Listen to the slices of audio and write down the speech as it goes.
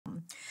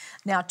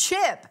Now,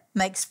 Chip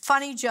makes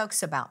funny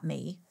jokes about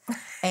me,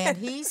 and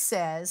he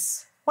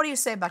says, what do you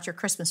say about your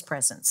Christmas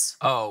presents?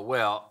 Oh,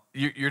 well,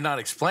 you're not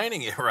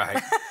explaining it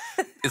right.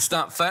 It's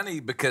not funny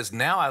because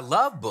now I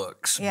love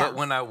books, but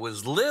when I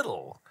was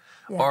little,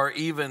 or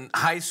even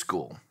high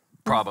school,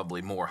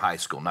 probably more high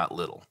school, not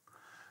little,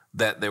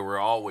 that there were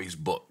always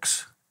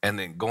books. And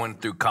then going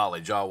through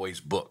college, always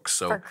books.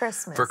 So for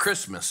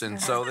Christmas.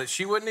 And so that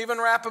she wouldn't even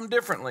wrap them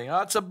differently. Oh,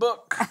 it's a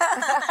book.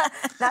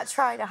 Not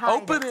try to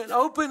hide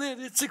Open it.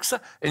 It's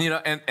exciting.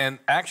 And, and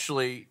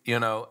actually,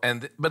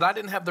 but I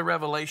didn't have the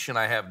revelation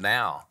I have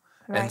now.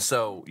 Right. And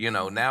so,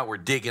 now we're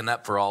digging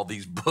up for all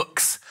these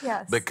books.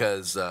 Yes.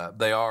 Because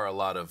they are a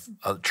lot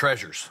of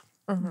treasures.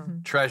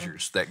 Mm-hmm.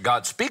 Treasures that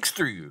God speaks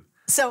through you.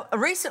 So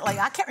recently,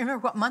 I can't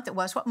remember what month it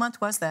was. What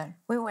month was that?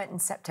 We went in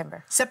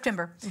September.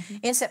 Mm-hmm.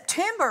 In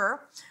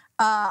September,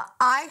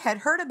 I had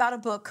heard about a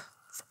book.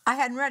 I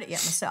hadn't read it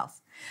yet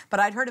myself, but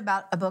I'd heard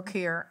about a book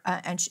here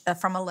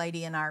from a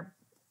lady in our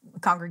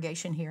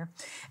congregation here,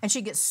 and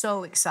she gets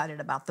so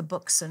excited about the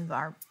books and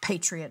our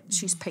patriot.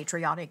 She's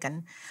patriotic,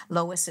 and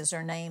Lois is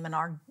her name,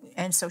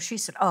 and so she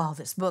said, "Oh,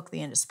 this book, The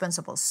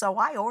Indispensables." So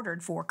I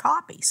ordered 4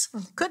 copies.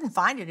 Couldn't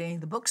find it in any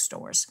of the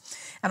bookstores,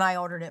 and I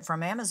ordered it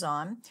from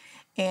Amazon,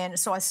 and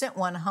so I sent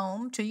one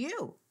home to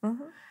you.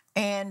 Mm-hmm.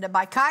 And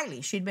by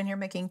Kylie, she'd been here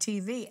making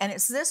TV, and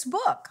it's this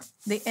book,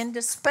 The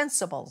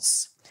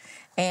Indispensables.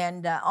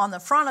 And on the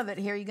front of it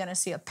here, you're going to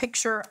see a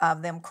picture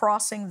of them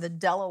crossing the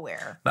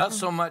Delaware. Not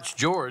so much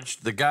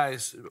George, the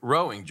guy's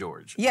rowing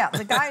George. Yeah,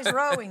 the guy's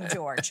rowing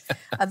George.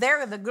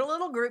 They're the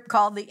little group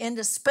called the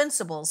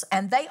Indispensables,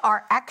 and they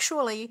are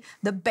actually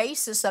the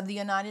basis of the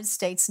United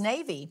States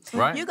Navy.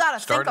 Right. You got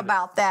to think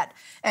about that.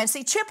 And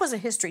see, Chip was a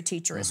history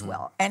teacher as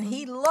well, and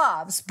he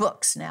loves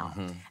books now,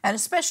 and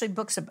especially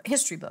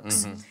history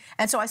books.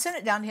 And so I sent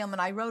it down to him, and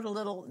I wrote a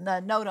little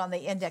note on the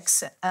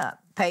index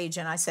page,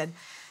 and I said,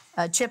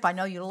 Chip, I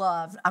know you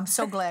love. I'm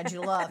so glad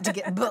you love to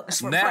get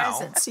books for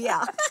presents.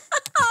 Yeah.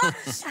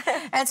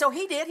 And so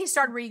he did. He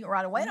started reading it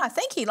right away, and I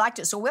think he liked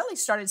it. So Willie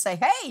started to say,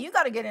 "Hey, you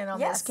got to get in on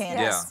this,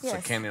 Candace." Yeah.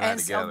 So Candy and I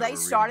together. And so they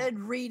started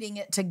reading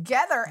it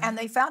together, and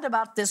they found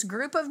about this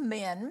group of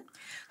men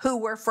who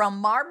were from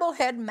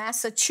Marblehead,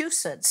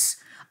 Massachusetts,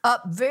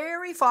 up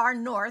very far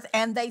north,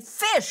 and they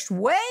fished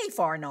way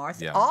far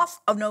north, off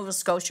of Nova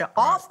Scotia,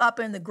 off up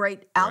in the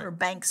Great Outer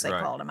Banks, they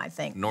called them, I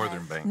think.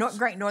 Northern Banks.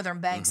 Great Northern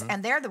Banks.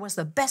 And there was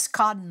the best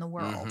cod in the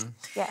world.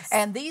 Yes.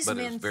 And these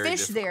men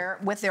fished there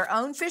with their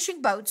own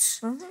fishing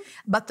boats,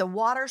 but the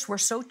waters were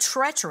so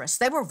treacherous.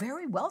 They were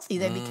very wealthy.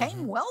 They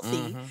became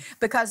wealthy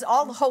because the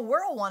whole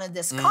world wanted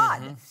this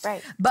cod.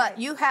 Right. But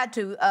you had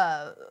to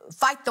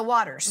fight the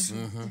waters.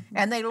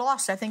 And they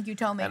lost, I think you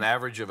told me. An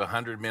average of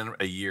 100 men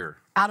a year.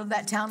 Out of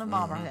that town of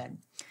Marblehead.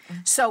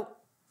 So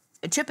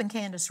Chip and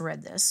Candace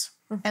read this,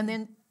 and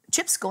then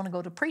Chip's going to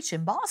go to preach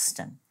in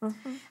Boston.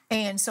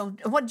 And so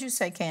what did you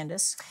say,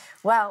 Candace?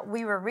 Well,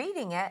 we were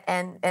reading it,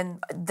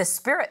 and the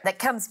spirit that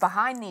comes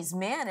behind these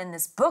men in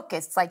this book,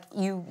 it's like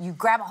you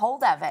grab a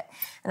hold of it.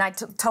 And I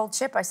told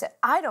Chip, I said,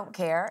 I don't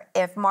care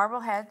if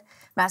Marblehead,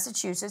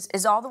 Massachusetts,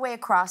 is all the way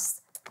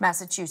across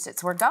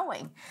Massachusetts. We're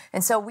going.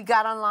 And so we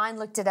got online,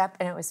 looked it up,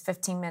 and it was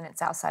 15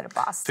 minutes outside of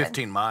Boston.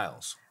 15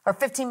 miles. Or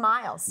 15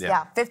 miles.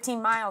 Yeah,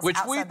 15 miles Which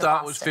outside we of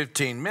thought Boston. was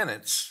 15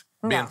 minutes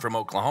being from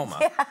Oklahoma.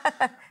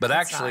 But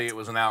actually it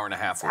was an hour and a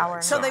half away.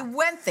 So they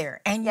went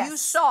there, and you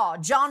saw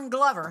John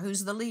Glover,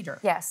 who's the leader.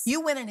 Yes. You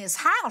went in his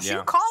house.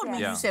 You called me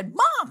and you said,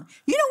 "Mom,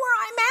 you know where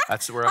I'm at?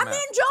 That's where I'm at. in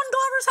John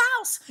Glover's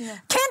house.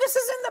 Candace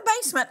is in the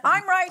basement.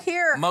 I'm right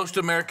here." Most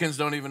Americans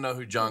don't even know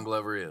who John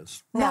Glover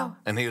is. No.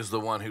 And he was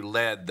the one who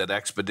led that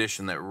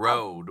expedition that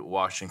rowed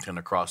Washington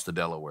across the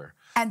Delaware.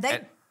 And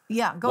they,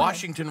 go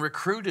Washington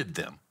recruited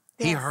them.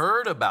 He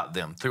heard about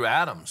them through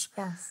Adams.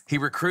 Yes. He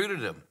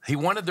recruited them. He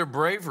wanted their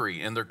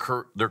bravery and their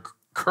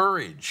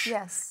courage.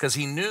 Yes. Because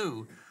he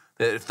knew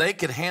that if they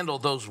could handle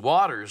those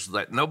waters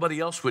that nobody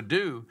else would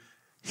do,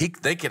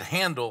 they could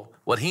handle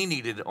what he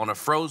needed on a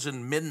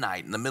frozen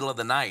midnight in the middle of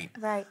the night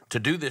to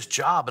do this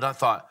job. And I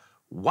thought,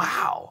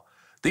 wow.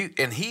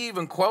 And he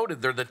even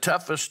quoted, they're the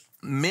toughest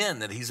men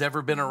that he's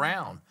ever been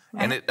around.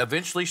 Right. And it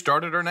eventually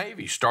started our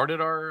Navy, started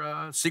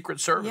our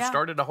Secret Service,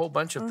 started a whole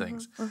bunch of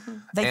things.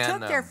 They took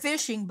their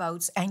fishing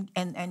boats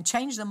and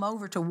changed them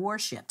over to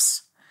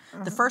warships.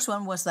 The first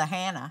one was the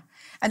Hannah.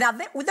 And now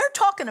we're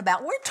talking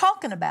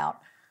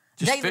about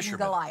Just David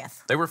fishermen. and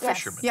Goliath. They were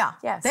fishermen. Yeah,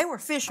 Yes. they were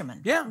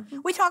fishermen. Yeah.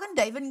 We're talking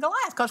David and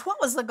Goliath, because what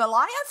was the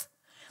Goliath?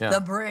 Yeah.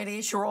 The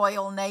British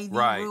Royal Navy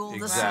ruled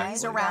the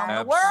seas around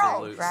the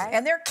Absolutely. world.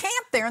 And they're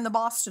camped there in the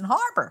Boston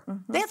Harbor.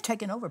 They have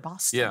taken over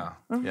Boston.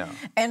 Yeah.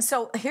 And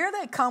so here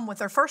they come with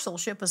their first little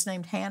ship was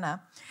named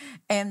Hannah,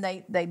 and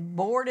they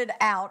boarded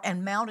out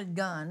and mounted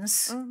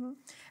guns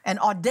and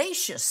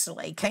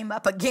audaciously came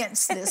up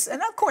against this.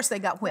 And of course they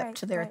got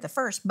whipped there at the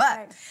first,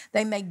 but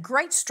they made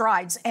great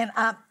strides. And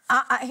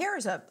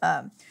here's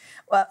a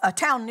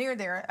town near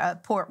their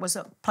port was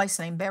a place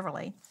named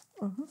Beverly.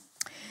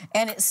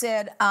 And it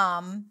said,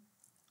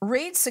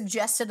 Reed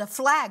suggested a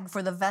flag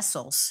for the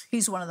vessels.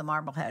 He's one of the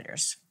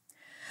Marbleheaders.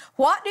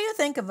 What do you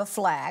think of a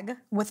flag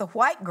with a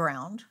white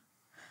ground,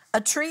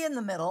 a tree in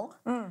the middle,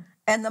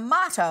 and the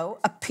motto,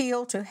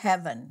 Appeal to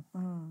Heaven?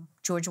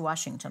 George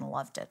Washington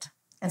loved it.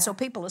 And so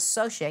people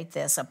associate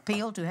this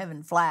Appeal to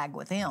Heaven flag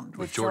with him.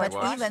 With George but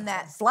Washington. even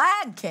that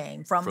flag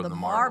came from the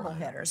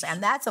Marbleheaders.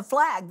 And that's a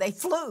flag they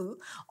flew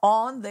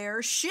on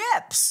their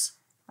ships.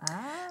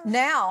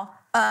 Now,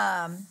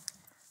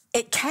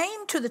 it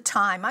came to the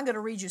time, I'm going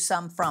to read you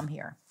some from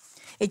here.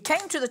 It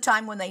came to the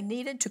time when they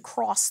needed to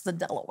cross the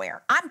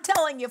Delaware. I'm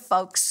telling you,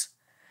 folks.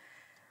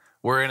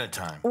 We're in a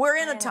time. We're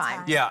in a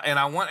time. Yeah, and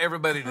I want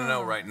everybody to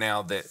know right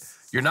now that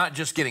you're not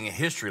just getting a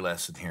history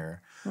lesson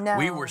here. No,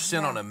 we were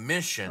sent on a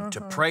mission to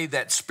pray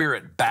that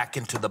spirit back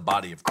into the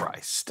body of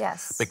Christ.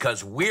 Yes.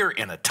 Because we're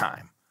in a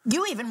time.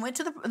 You even went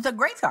to the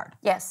graveyard.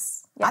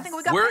 Yes. I think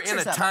we got We're pictures in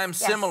a of it. time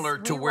similar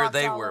to where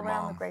they walked all were,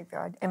 around Mom. the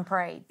graveyard and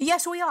prayed.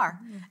 Yes, we are.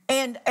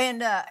 And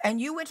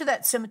you went to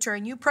that cemetery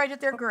and you prayed at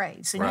their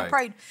graves. And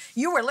Right.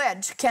 you were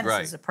led, Candace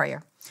Right. is a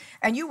prayer.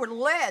 And you were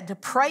led to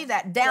pray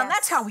that down. Yes.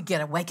 That's how we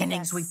get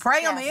awakenings. Yes. We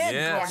pray them Yes. in,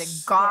 Yes. glory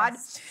to God.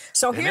 Yes.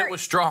 So And here, it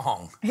was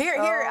strong. Here,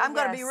 I'm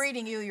going to be yes.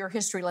 reading you your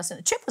history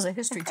lesson. Chip was a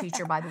history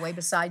teacher, by the way,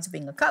 besides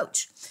being a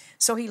coach.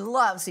 So he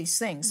loves these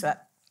things.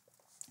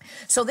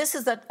 So this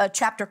is a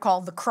chapter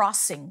called The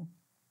Crossing.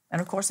 And,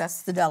 of course,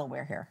 that's the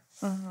Delaware here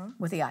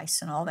with the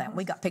ice and all that.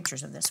 We got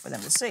pictures of this for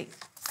them to see.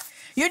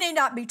 You need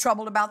not be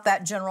troubled about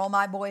that, General.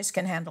 My boys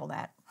can handle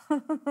that.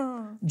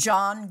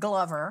 John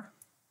Glover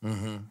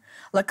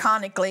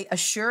laconically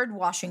assured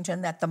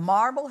Washington that the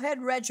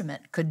Marblehead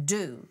Regiment could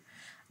do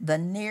the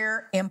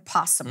near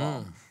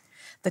impossible.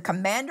 The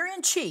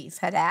commander-in-chief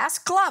had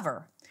asked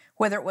Glover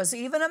whether it was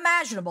even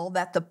imaginable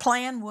that the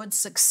plan would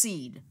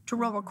succeed to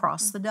row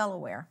across the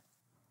Delaware.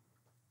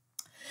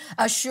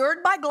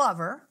 Assured by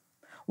Glover,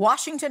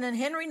 Washington and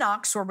Henry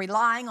Knox were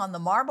relying on the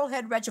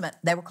Marblehead Regiment.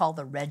 They were called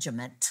the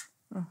Regiment.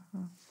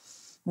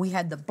 We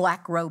had the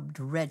Black-Robed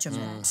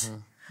Regiment.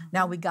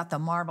 Now we got the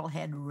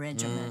Marblehead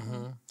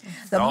Regiment.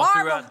 All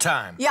throughout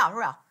time. Yeah,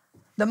 well,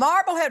 the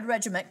Marblehead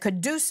Regiment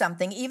could do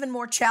something even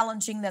more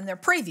challenging than their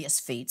previous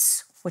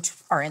feats, which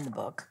are in the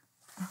book.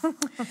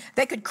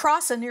 They could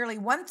cross a nearly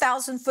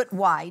 1,000-foot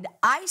wide,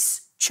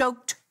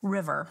 ice-choked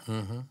river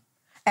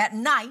at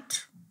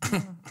night.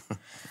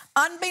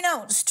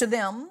 Unbeknownst to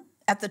them,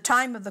 at the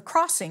time of the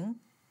crossing,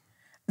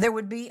 there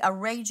would be a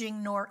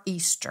raging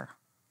nor'easter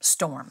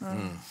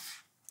storm.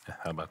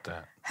 How about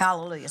that?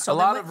 Hallelujah. So A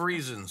lot of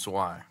reasons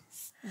why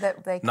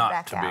That they could not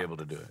back to out. be able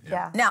to do it.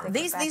 Yeah. Now,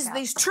 they could back out.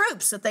 these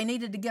troops that they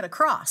needed to get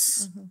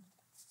across,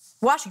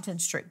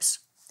 Washington's troops,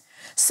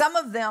 some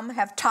of them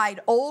have tied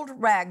old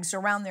rags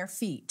around their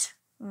feet.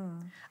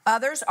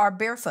 Others are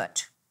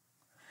barefoot.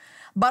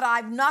 But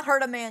I've not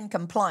heard a man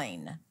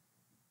complain.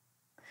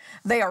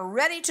 They are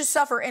ready to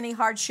suffer any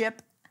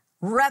hardship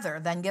rather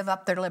than give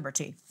up their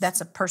liberty. That's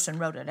a person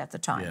wrote it at the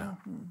time.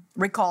 Yeah.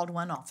 Recalled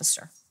one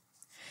officer.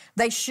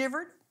 They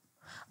shivered,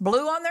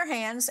 blew on their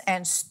hands,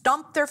 and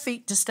stomped their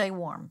feet to stay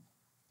warm.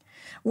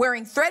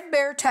 Wearing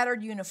threadbare,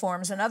 tattered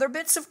uniforms and other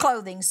bits of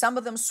clothing, some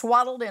of them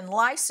swaddled in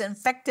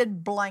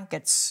lice-infected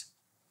blankets,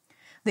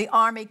 the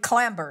army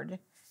clambered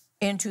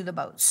into the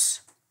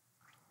boats.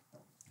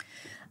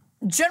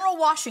 General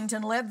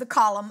Washington led the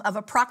column of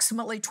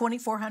approximately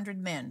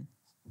 2,400 men.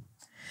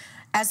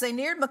 As they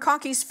neared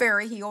McConkey's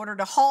Ferry, he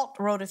ordered a halt,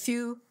 rode a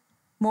few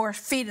more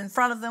feet in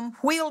front of them,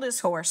 wheeled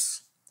his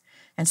horse,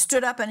 and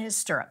stood up in his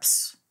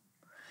stirrups.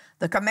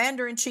 The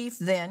commander-in-chief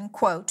then,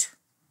 quote,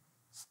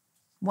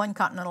 one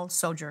Continental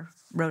soldier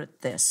wrote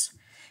it this,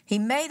 "He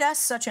made us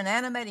such an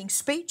animating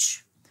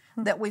speech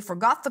that we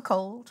forgot the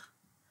cold,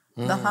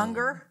 the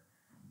hunger,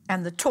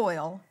 and the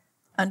toil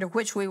under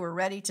which we were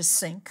ready to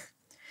sink,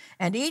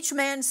 and each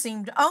man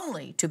seemed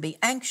only to be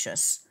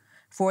anxious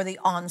for the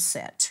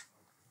onset.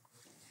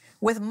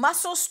 With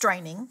muscle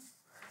straining,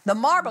 the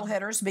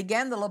Marbleheaders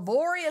began the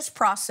laborious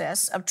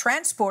process of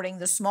transporting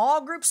the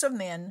small groups of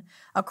men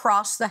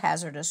across the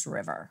hazardous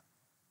river.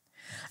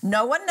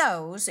 No one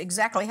knows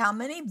exactly how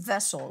many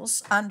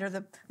vessels under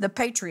the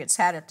Patriots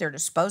had at their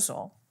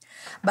disposal,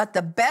 but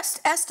the best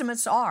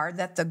estimates are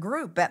that the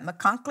group at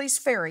McConkey's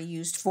Ferry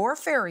used 4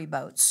 ferry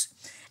boats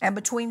and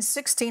between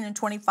 16 and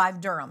 25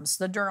 Durhams.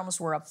 The Durhams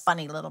were a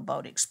funny little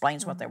boat,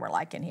 explains what they were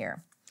like in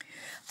here.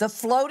 The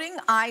floating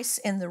ice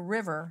in the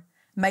river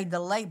made the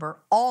labor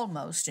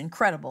almost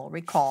incredible,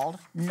 recalled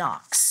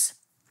Knox.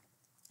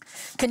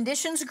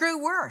 Conditions grew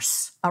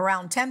worse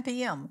around 10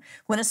 p.m.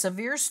 when a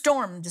severe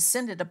storm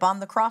descended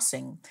upon the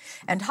crossing,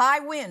 and high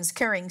winds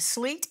carrying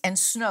sleet and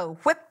snow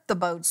whipped the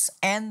boats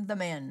and the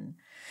men.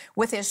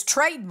 With his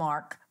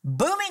trademark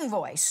booming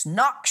voice,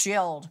 Knox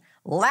yelled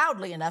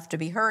loudly enough to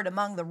be heard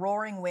among the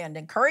roaring wind,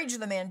 encouraged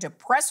the men to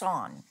press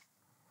on.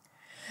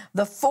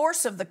 The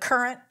force of the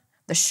current,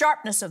 the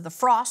sharpness of the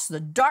frost,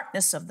 the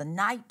darkness of the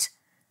night,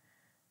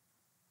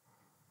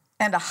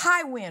 and a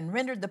high wind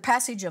rendered the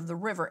passage of the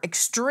river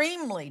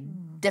extremely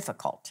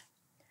difficult.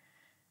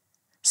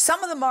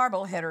 Some of the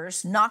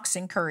Marbleheaders Knox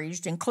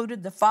encouraged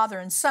included the father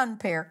and son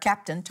pair,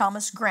 Captain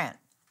Thomas Grant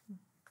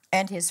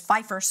and his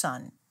Pfeiffer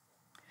son.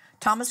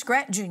 Thomas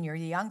Grant, Jr.,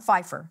 the young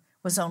Pfeiffer,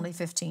 was only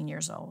 15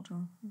 years old.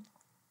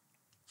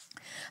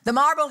 The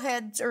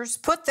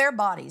Marbleheaders put their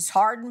bodies,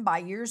 hardened by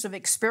years of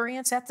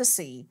experience at the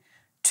sea,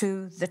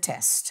 to the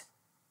test.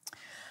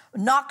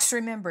 Knox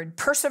remembered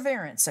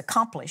perseverance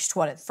accomplished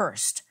what at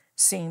first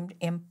seemed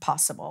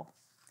impossible.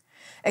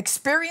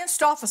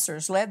 Experienced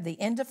officers led the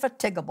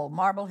indefatigable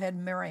Marblehead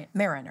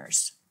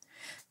mariners.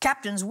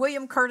 Captains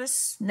William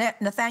Curtis,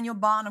 Nathaniel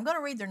Bond, I'm going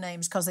to read their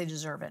names because they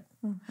deserve it.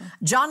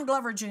 John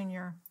Glover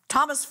Jr.,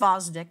 Thomas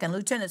Fosdick, and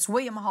Lieutenants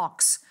William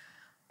Hawks,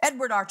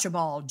 Edward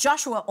Archibald,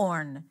 Joshua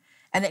Orne,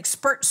 and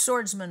expert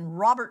swordsman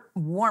Robert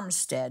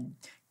Wormstead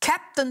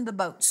captained the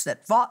boats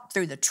that fought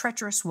through the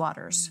treacherous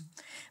waters.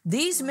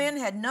 These men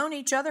had known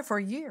each other for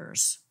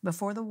years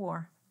before the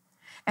war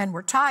and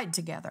were tied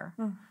together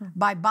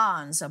by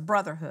bonds of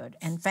brotherhood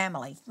and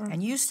family.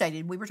 And you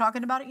stated, we were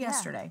talking about it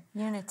yesterday.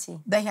 Yeah. Unity.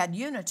 They had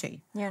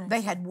unity.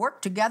 They had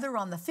worked together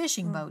on the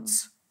fishing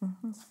boats.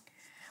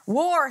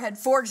 War had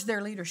forged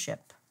their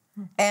leadership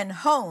and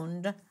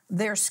honed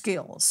their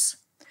skills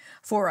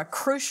for a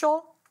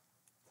crucial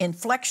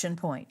inflection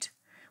point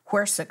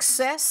where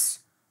success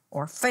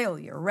or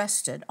failure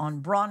rested on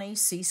brawny,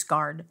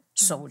 sea-scarred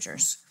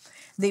soldiers.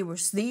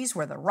 These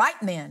were the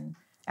right men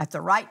at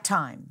the right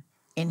time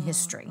in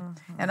history.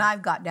 And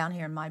I've got down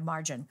here in my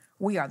margin,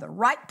 we are the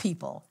right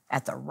people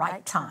at the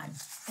right time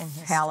in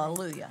history.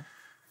 Hallelujah.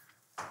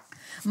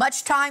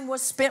 Much time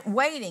was spent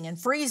waiting and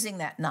freezing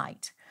that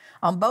night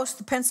on both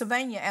the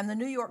Pennsylvania and the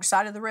New York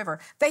side of the river.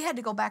 They had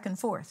to go back and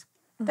forth.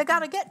 They got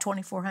to get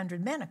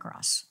 2,400 men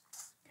across.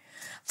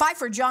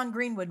 Fifer John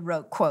Greenwood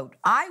wrote, quote,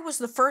 "I was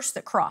the first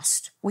that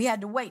crossed. We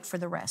had to wait for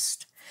the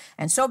rest,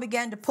 and so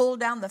began to pull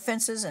down the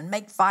fences and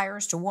make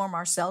fires to warm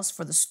ourselves,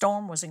 for the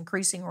storm was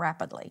increasing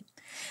rapidly.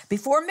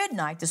 Before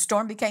midnight, the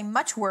storm became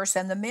much worse,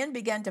 and the men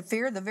began to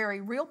fear the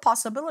very real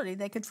possibility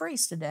they could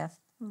freeze to death.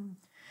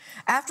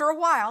 After a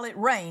while, it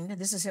rained,"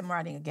 this is him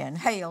writing again,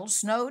 "hailed,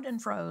 snowed,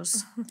 and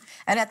froze,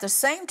 and at the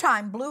same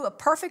time blew a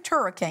perfect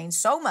hurricane,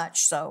 so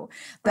much so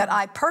that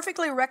I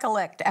perfectly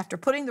recollect, after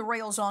putting the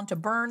rails on to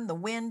burn the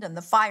wind and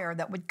the fire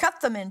that would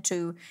cut them in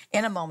two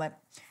in a moment,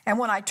 and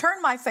when I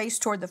turned my face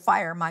toward the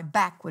fire, my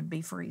back would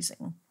be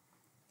freezing.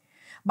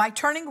 By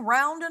turning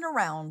round and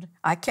around,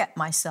 I kept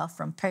myself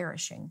from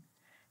perishing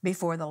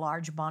before the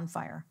large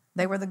bonfire."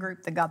 They were the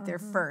group that got there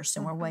first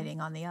and were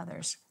waiting on the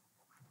others.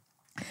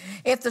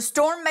 "If the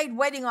storm made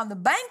waiting on the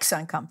banks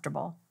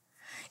uncomfortable,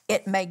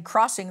 it made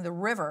crossing the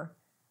river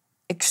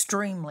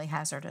extremely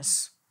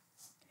hazardous.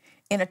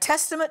 In a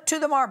testament to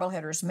the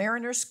Marbleheaders'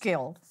 mariners'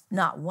 skill,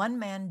 not one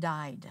man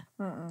died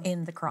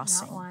in the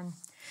crossing. Not one.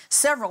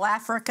 Several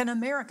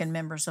African-American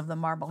members of the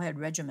Marblehead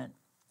Regiment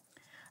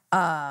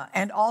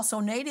and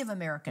also Native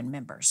American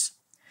members.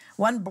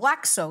 One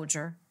black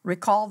soldier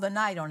recalled the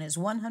night on his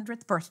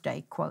 100th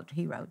birthday, quote,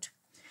 he wrote,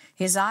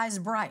 "His eyes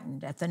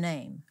brightened at the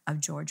name of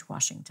George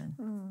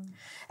Washington."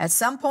 At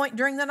some point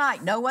during the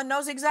night, no one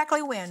knows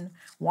exactly when,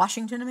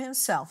 Washington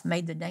himself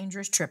made the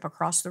dangerous trip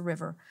across the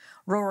river.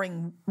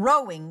 Rowing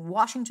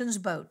Washington's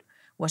boat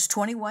was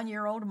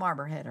 21-year-old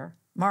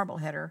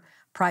Marbleheader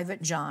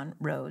Private John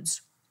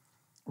Rhodes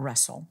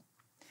Russell.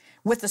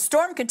 With the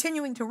storm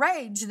continuing to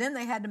rage, then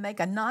they had to make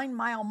a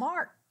 9-mile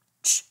march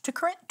to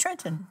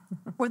Trenton,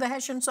 where the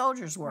Hessian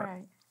soldiers were.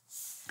 Right.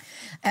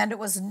 And it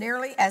was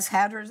nearly as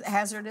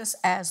hazardous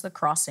as the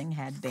crossing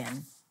had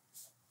been.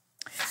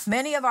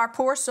 "Many of our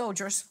poor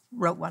soldiers,"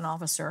 wrote one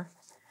officer,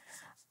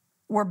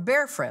 "were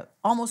barefoot,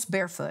 almost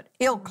barefoot,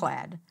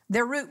 ill-clad.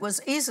 Their route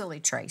was easily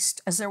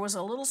traced, as there was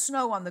a little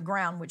snow on the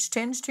ground which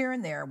tinged here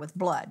and there with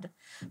blood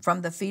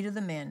from the feet of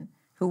the men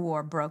who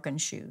wore broken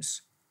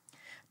shoes.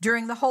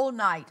 During the whole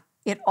night,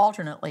 it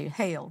alternately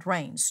hailed,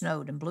 rained,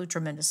 snowed, and blew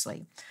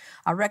tremendously.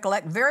 I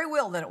recollect very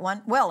well that at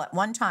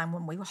one time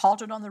when we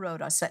halted on the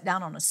road, I sat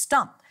down on a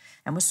stump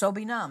and was so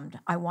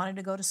benumbed I wanted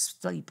to go to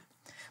sleep.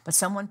 But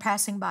someone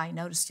passing by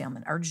noticed him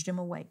and urged him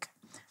awake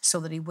so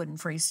that he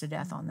wouldn't freeze to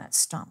death on that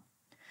stump.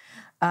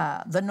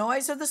 The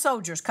noise of the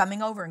soldiers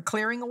coming over and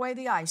clearing away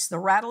the ice, the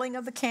rattling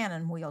of the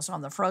cannon wheels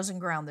on the frozen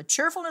ground, the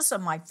cheerfulness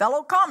of my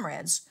fellow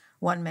comrades,"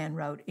 one man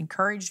wrote,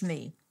 "encouraged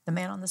me," the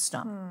man on the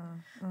stump,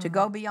 "to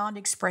go beyond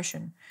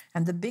expression.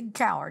 And the big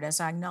coward, as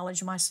I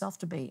acknowledge myself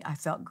to be, I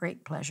felt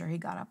great pleasure. He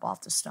got up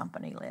off the stump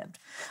and he lived."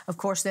 Of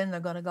course, then they're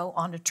going to go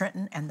on to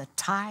Trenton, and the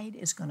tide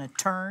is going to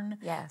turn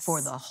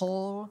for the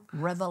whole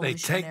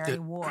Revolutionary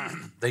War.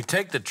 They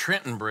take the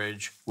Trenton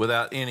Bridge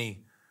without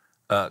any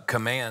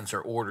commands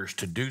or orders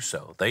to do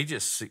so. They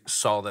just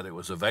saw that it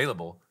was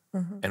available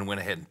and went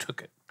ahead and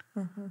took it.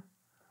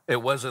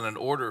 It wasn't an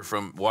order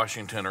from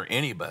Washington or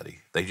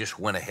anybody. They just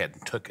went ahead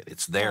and took it.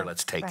 It's there.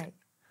 Let's take it.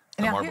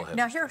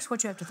 Now, here's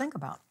what you have to think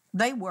about.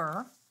 They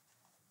were,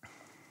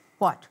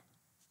 what?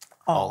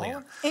 All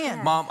in.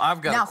 in. Mom,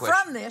 I've got a question.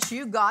 Now, from this,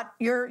 you got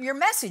your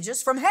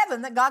messages from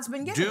heaven that God's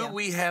been giving you. Do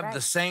we have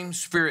the same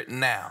spirit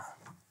now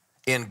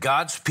in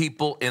God's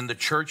people in the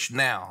church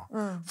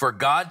now for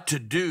God to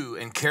do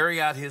and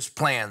carry out his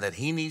plan that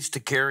he needs to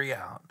carry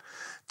out?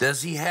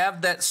 Does he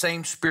have that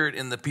same spirit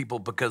in the people?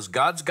 Because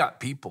God's got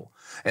people.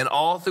 And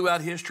all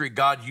throughout history,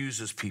 God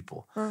uses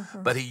people.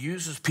 But he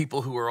uses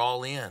people who are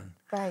all in.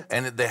 Right.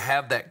 And they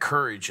have that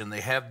courage and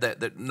they have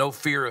that no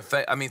fear of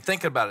faith. I mean,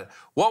 think about it.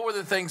 What were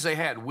the things they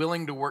had?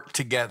 Willing to work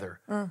together.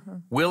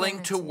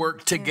 Willing to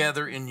work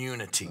together in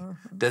unity.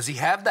 Does he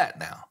have that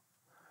now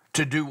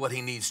to do what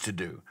he needs to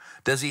do?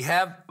 Does he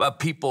have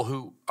people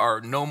who are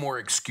no more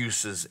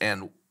excuses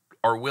and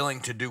are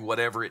willing to do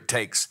whatever it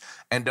takes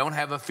and don't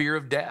have a fear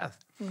of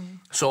death?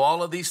 So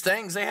all of these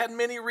things, they had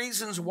many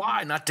reasons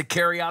why not to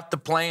carry out the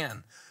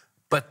plan.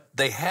 But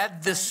they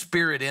had this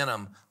spirit in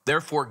them,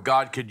 therefore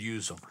God could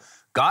use them.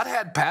 God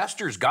had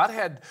pastors, God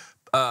had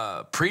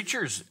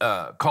preachers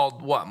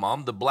called what,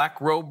 Mom? The Black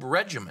Robe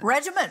Regiment.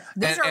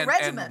 These are regiments.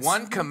 And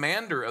one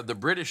commander of the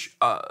British,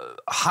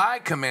 high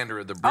commander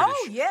of the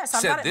British,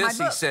 said this.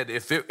 He said,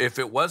 if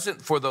it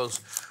wasn't for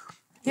those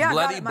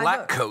bloody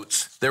black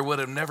coats, there would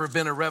have never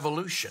been a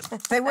revolution.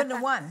 They wouldn't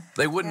have won.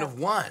 They wouldn't have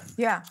won.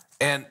 Yeah.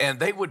 And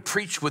they would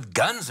preach with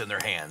guns in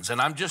their hands. And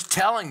I'm just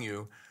telling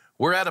you,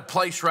 we're at a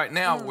place right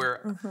now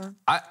where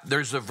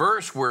there's a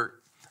verse where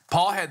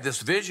Paul had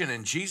this vision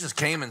and Jesus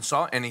came and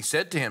saw, and he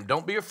said to him,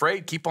 don't be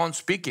afraid, keep on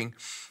speaking.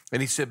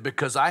 And he said,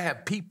 because I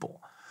have people.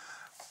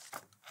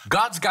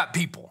 God's got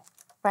people.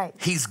 Right.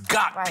 He's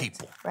got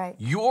people. Right.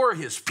 You're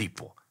his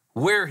people.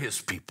 We're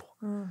his people.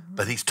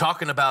 But he's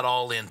talking about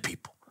all in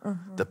people.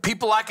 The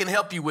people I can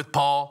help you with,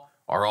 Paul,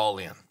 are all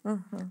in.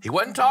 He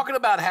wasn't talking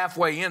about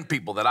halfway in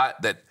people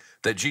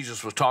that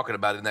Jesus was talking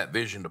about in that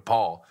vision to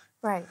Paul.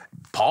 Right.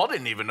 Paul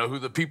didn't even know who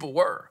the people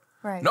were.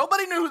 Right.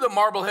 Nobody knew who the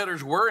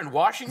Marbleheaders were in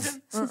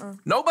Washington.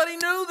 Nobody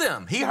knew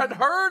them. He had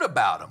heard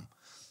about them.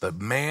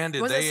 But man,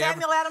 did was they it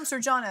Samuel Adams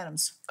or John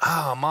Adams?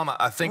 Oh, Mama,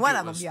 I think one it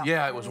of was. them,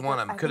 Yeah, it was one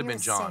of them. Could have been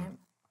John.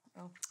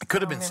 It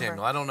could have been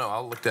Samuel. I don't know.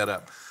 I'll look that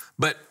up.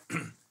 But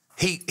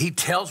he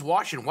tells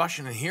Washington.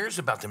 Washington hears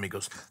about them. He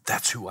goes,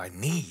 that's who I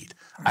need.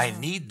 I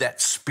need that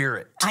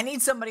spirit. I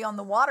need somebody on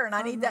the water, and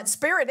I need that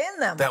spirit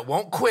in them. That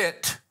won't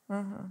quit.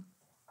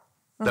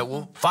 That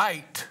will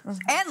fight.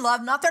 And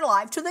love not their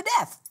life to the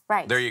death.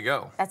 Right. There you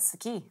go. That's the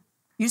key.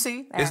 You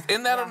see?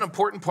 Isn't that an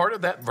important part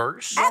of that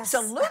verse?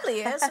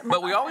 Absolutely is.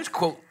 But we always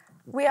quote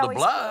the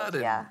blood.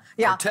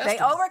 Yeah, testimony.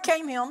 they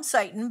overcame him,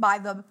 Satan, by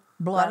the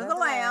blood of the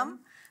Lamb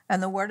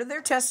and the word of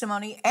their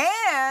testimony,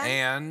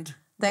 and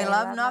they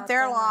loved not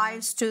their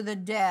lives to the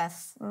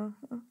death.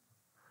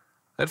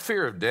 That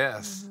fear of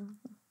death,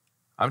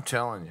 I'm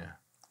telling you.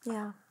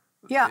 Yeah.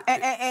 Yeah,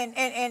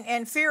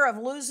 and fear of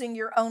losing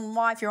your own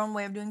life, your own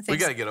way of doing things. We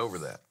got to get over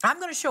that. I'm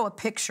going to show a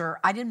picture.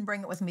 I didn't bring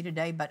it with me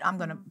today, but I'm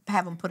going to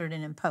have them put it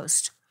in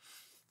post.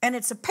 And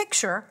it's a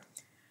picture.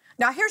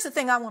 Now, here's the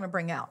thing I want to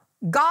bring out.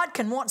 God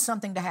can want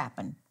something to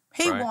happen.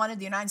 He wanted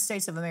the United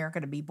States of America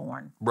to be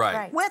born.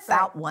 Right.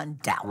 Without one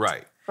doubt.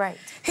 Right. Right.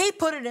 He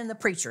put it in the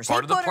preachers.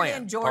 Part He of the put plan. it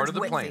in George Part of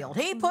the Whitefield.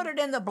 plan. He put it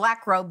in the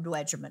Black Robe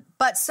Regiment.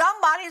 But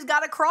somebody's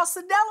got to cross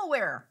the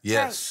Delaware.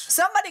 Yes.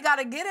 Somebody got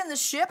to get in the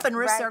ship and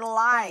risk their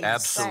lives.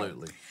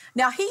 Absolutely.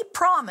 Now, he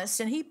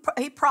promised and he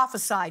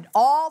prophesied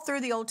all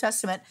through the Old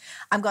Testament,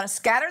 I'm going to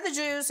scatter the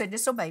Jews. They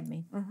disobeyed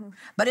me.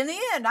 But in the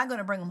end, I'm going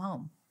to bring them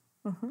home.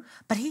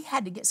 But he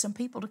had to get some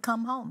people to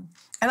come home.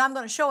 And I'm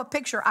going to show a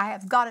picture. I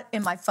have got it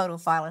in my photo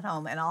file at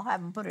home, and I'll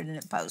have them put it in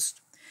a post.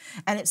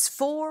 And it's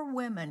 4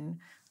 women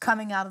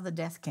coming out of the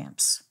death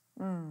camps.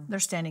 They're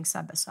standing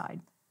side by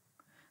side.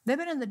 They've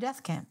been in the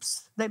death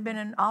camps. They've been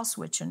in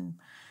Auschwitz and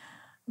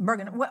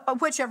Bergen,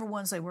 whichever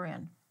ones they were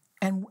in.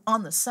 And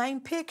on the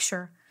same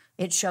picture,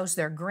 it shows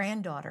their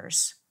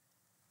granddaughters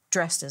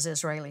dressed as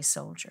Israeli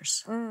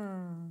soldiers.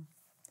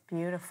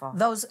 Beautiful.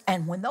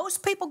 And when those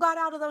people got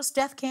out of those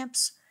death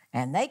camps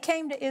and they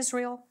came to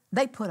Israel,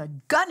 they put a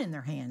gun in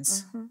their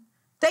hands.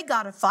 They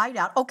got to fight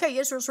out. Okay,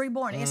 Israel's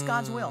reborn. It's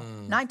God's will.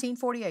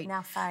 1948.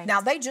 Now fight.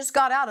 Now they just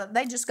got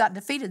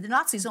defeated. The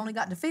Nazis only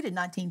got defeated in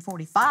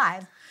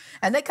 1945.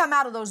 And they come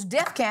out of those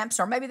death camps,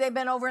 or maybe they've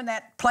been over in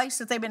that place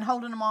that they've been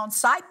holding them on,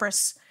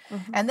 Cyprus,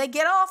 and they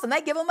get off and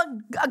they give them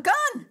a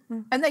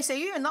gun. And they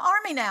say, you're in the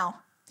army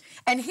now.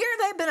 And here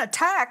they've been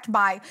attacked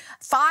by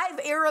 5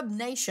 Arab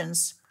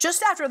nations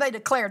just after they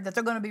declared that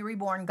they're going to be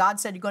reborn.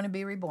 God said you're going to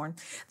be reborn.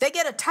 They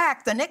get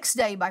attacked the next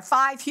day by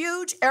 5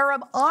 huge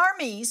Arab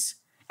armies.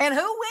 And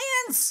who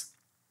wins?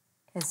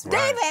 It's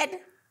David.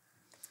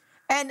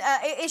 And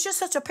it's just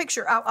such a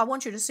picture. I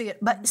want you to see it.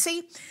 But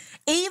see,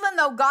 even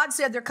though God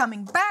said they're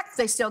coming back,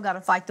 they still got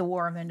to fight the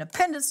War of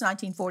Independence,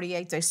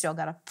 1948. They still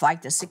got to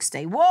fight the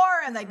 6-Day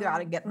War, and they got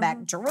to get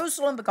back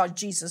Jerusalem because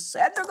Jesus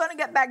said they're going to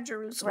get back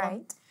Jerusalem.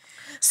 Right.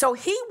 So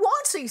he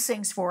wants these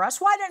things for us.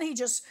 Why doesn't he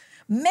just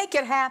make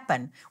it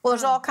happen? Well,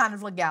 there's all kind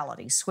of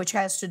legalities, which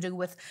has to do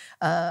with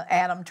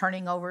Adam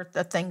turning over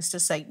the things to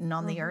Satan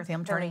on the earth,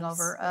 him turning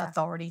over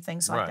authority,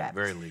 things like that.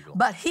 Very legal.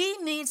 But he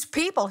needs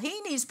people.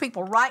 He needs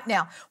people right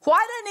now.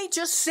 Why doesn't he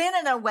just send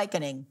an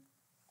awakening?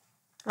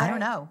 I don't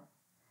know,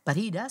 but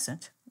he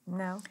doesn't.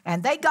 No.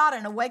 And they got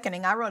an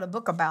awakening. I wrote a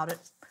book about it,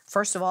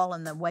 first of all,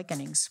 in the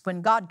awakenings.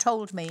 When God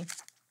told me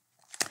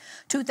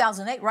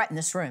 2008, right in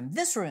this room.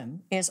 This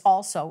room is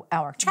also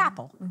our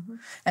chapel.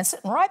 And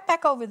sitting right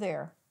back over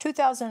there,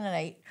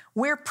 2008,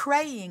 we're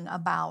praying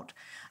about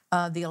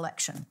the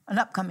election, an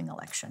upcoming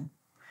election.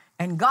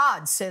 And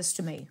God says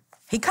to me,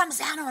 he comes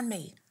down on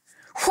me,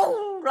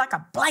 whoo, like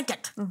a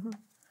blanket.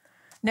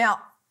 Now,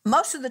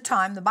 most of the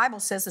time, the Bible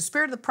says the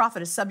spirit of the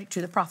prophet is subject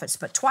to the prophets,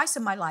 but twice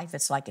in my life,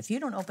 it's like, if you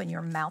don't open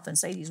your mouth and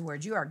say these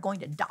words, you are going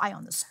to die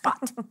on the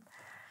spot.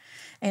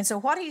 And so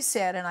what he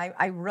said, and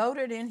I wrote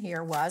it in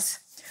here, was,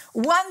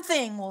 one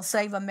thing will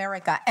save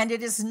America, and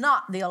it is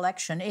not the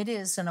election. It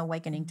is an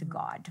awakening to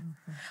God.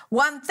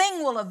 One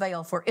thing will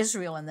avail for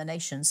Israel and the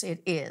nations.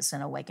 It is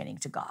an awakening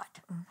to God.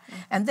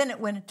 And then it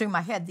went through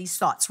my head, these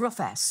thoughts, real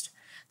fast.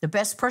 The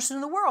best person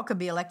in the world could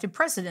be elected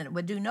president. It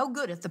would do no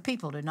good if the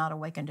people did not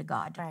awaken to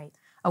God. Right.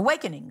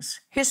 Awakenings,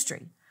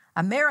 history,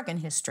 American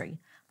history,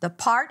 the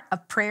part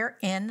of prayer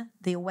in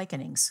the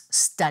awakenings,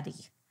 study.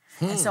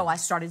 And so I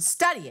started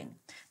studying.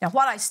 Now,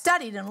 what I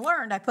studied and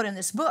learned, I put in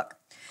this book.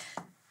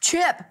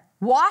 Chip,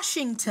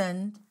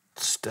 Washington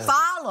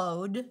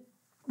followed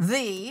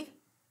the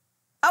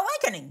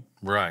awakening.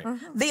 Right.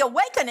 The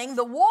awakening,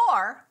 the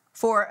war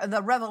for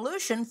the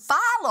revolution,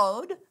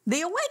 followed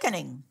the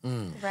awakening.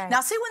 Right.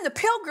 Now, see, when the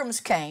Pilgrims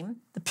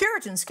came, the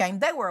Puritans came,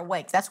 they were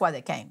awake. That's why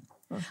they came.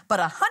 But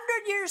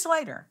 100 years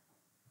later,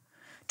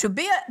 to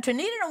need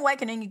an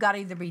awakening, you got to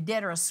either be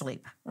dead or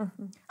asleep.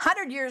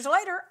 100 years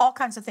later, all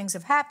kinds of things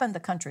have happened. The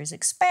country's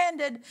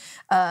expanded.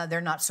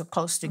 They're not so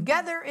close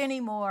together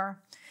anymore.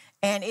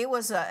 And it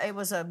was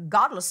a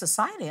godless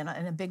society in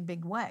a big,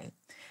 big way.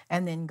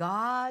 And then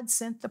God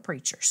sent the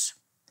preachers.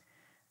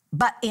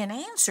 But in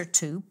answer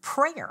to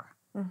prayer,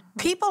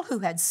 people who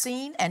had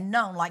seen and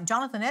known, like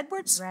Jonathan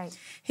Edwards, Right.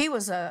 he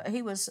was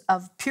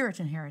of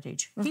Puritan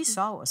heritage. He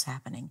saw what was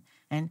happening.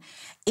 And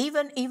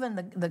even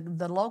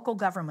the local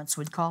governments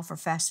would call for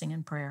fasting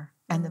and prayer.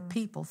 And the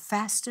people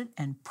fasted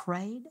and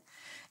prayed,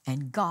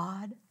 and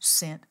God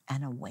sent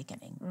an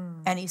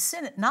awakening. And he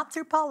sent it not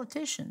through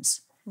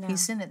politicians. No. He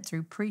sent it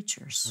through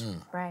preachers.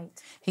 Right.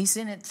 He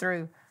sent it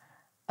through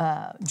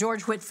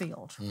George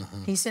Whitefield.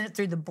 He sent it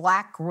through the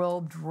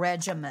Black-Robed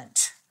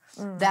Regiment.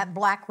 That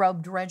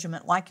Black-Robed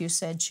Regiment, like you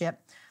said, Chip.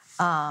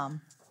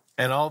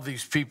 And all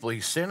these people he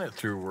sent it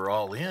through were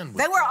all in.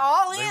 They were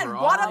all in.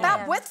 What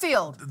about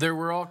Whitefield? There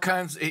were all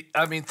kinds.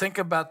 I mean, think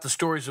about the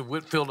stories of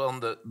Whitefield on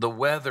the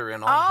weather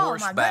and on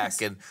horseback,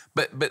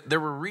 but there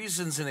were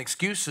reasons and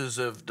excuses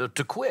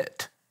to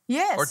quit,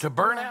 yes, or to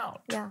burn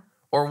out,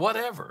 or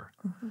whatever.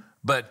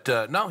 But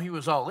no, he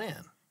was all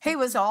in. He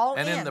was all in.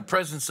 And in the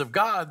presence of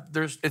God,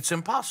 it's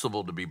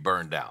impossible to be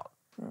burned out,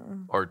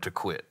 or to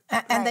quit,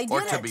 and they did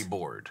or to be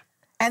bored.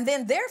 And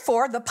then,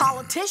 therefore, the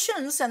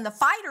politicians and the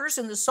fighters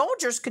and the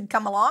soldiers could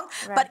come along,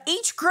 but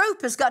each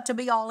group has got to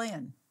be all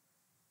in.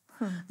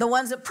 The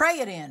ones that pray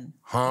it in,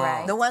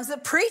 the ones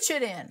that preach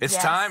it in. It's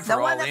time for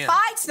all in. The one that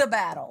fights the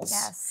battles.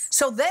 Yes.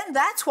 So then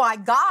that's why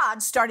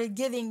God started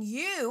giving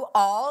you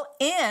all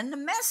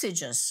in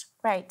messages.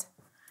 Right.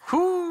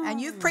 And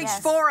you've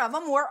preached 4 of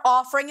them. We're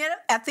offering it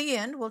at the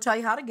end. We'll tell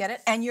you how to get it.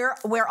 And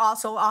we're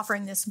also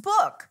offering this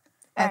book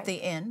at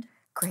the end.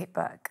 Great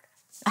book.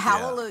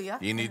 Hallelujah.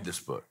 Yeah, you need this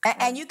book.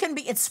 And you can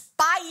be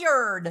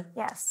inspired.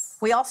 Yes.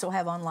 We also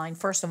have online,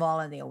 first of all,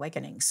 in the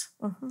Awakenings.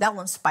 That will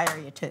inspire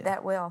you too.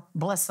 That will.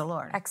 Bless the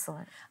Lord.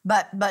 Excellent.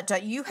 But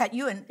you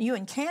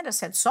and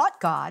Candace had sought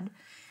God,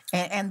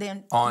 and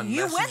then On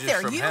you went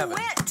there. You heaven.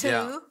 went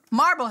to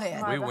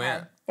Marblehead. We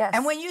went. Yes.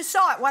 And when you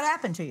saw it, what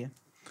happened to you?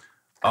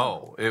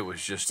 Oh, it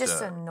was just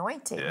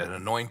anointing. An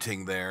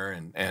anointing there,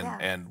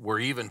 and we're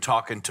even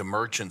talking to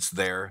merchants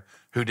there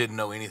who didn't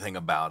know anything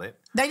about it.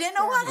 They didn't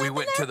know what happened. We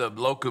went to the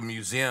local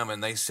museum,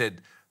 and they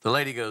said, the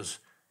lady goes,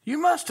 "You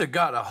must have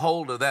got a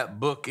hold of that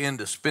book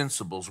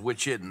Indispensables,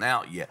 which isn't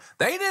out yet."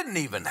 They didn't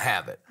even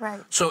have it.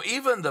 Right. So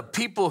even the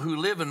people who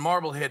live in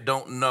Marblehead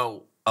don't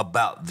know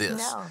about this.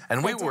 No,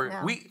 and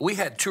we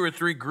had 2 or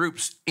 3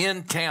 groups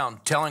in town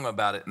telling them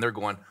about it, and they're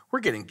going, "We're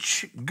getting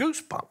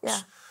goosebumps."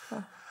 Yeah.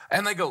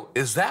 And they go,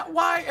 "Is that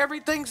why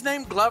everything's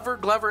named Glover?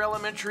 Glover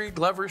Elementary,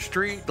 Glover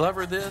Street,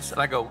 Glover this?"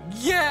 And I go,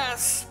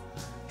 "Yes.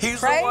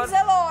 Praise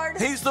the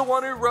Lord. He's the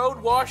one who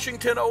rode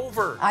Washington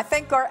over." I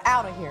think we're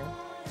out of here.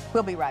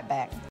 We'll be right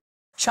back.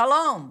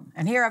 Shalom.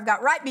 And here I've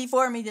got right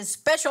before me this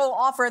special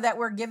offer that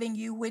we're giving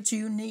you, which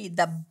you need.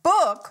 The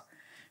book,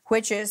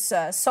 which is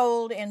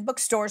sold in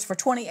bookstores for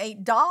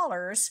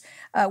 $28,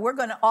 we're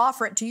going to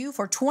offer it to you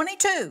for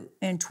 $22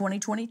 in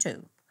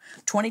 2022.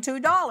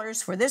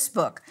 $22 for this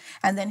book.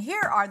 And then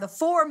here are the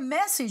 4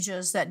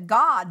 messages that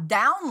God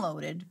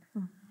downloaded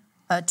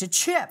to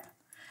Chip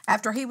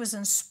after he was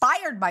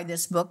inspired by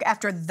this book,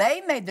 after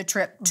they made the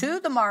trip to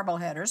the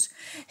Marbleheaders.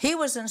 He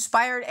was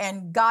inspired,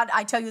 and God,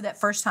 I tell you,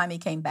 that first time he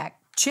came back,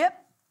 Chip,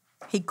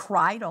 he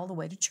cried all the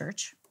way to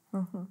church.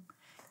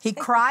 He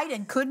cried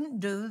and couldn't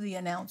do the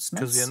announcements.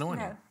 Because the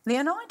anointing. No. The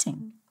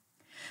anointing.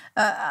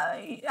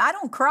 I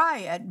don't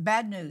cry at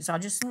bad news. I'll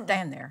just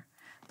stand there.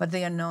 But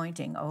the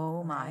anointing,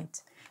 oh my.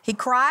 Right. He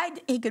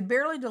cried. He could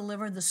barely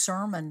deliver the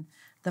sermon,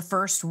 the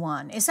first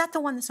one. Is that the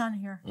one that's on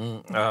here?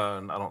 I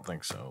don't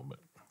think so. But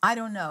I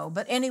don't know.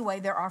 But anyway,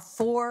 there are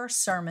 4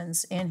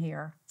 sermons in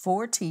here,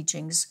 4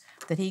 teachings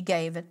that he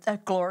gave at the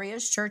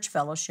Glorious Church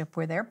Fellowship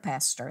where they're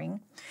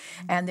pastoring.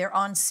 And they're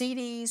on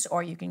CDs,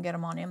 or you can get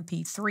them on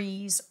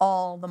MP3s,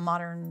 all the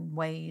modern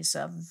ways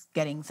of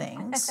getting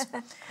things.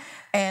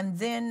 And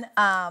then,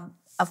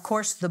 of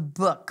course, the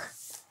book,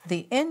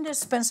 The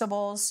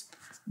Indispensables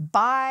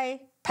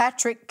by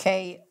Patrick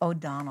K.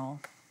 O'Donnell.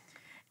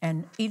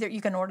 And either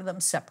you can order them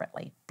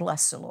separately,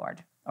 bless the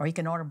Lord, or you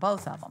can order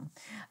both of them.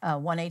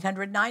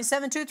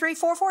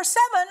 1-800-972-3447,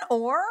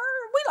 or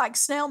we like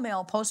snail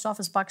mail, Post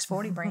Office Box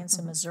 40,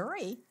 Branson,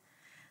 Missouri.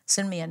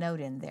 Send me a note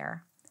in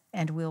there,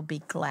 and we'll be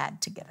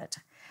glad to get it.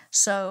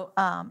 So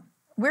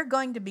we're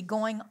going to be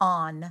going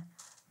on.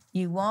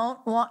 You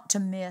won't want to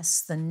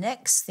miss the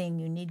next thing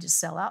you need to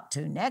sell out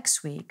to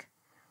next week,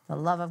 the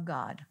love of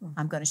God.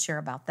 I'm going to share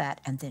about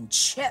that. And then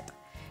Chip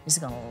is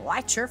going to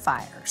light your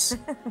fires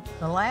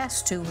the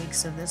last 2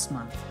 weeks of this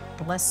month.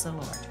 Bless the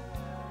Lord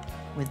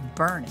with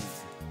burning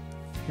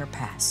your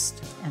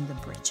past and the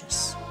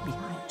bridges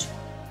behind you.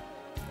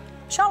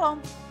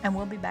 Shalom, and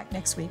we'll be back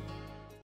next week.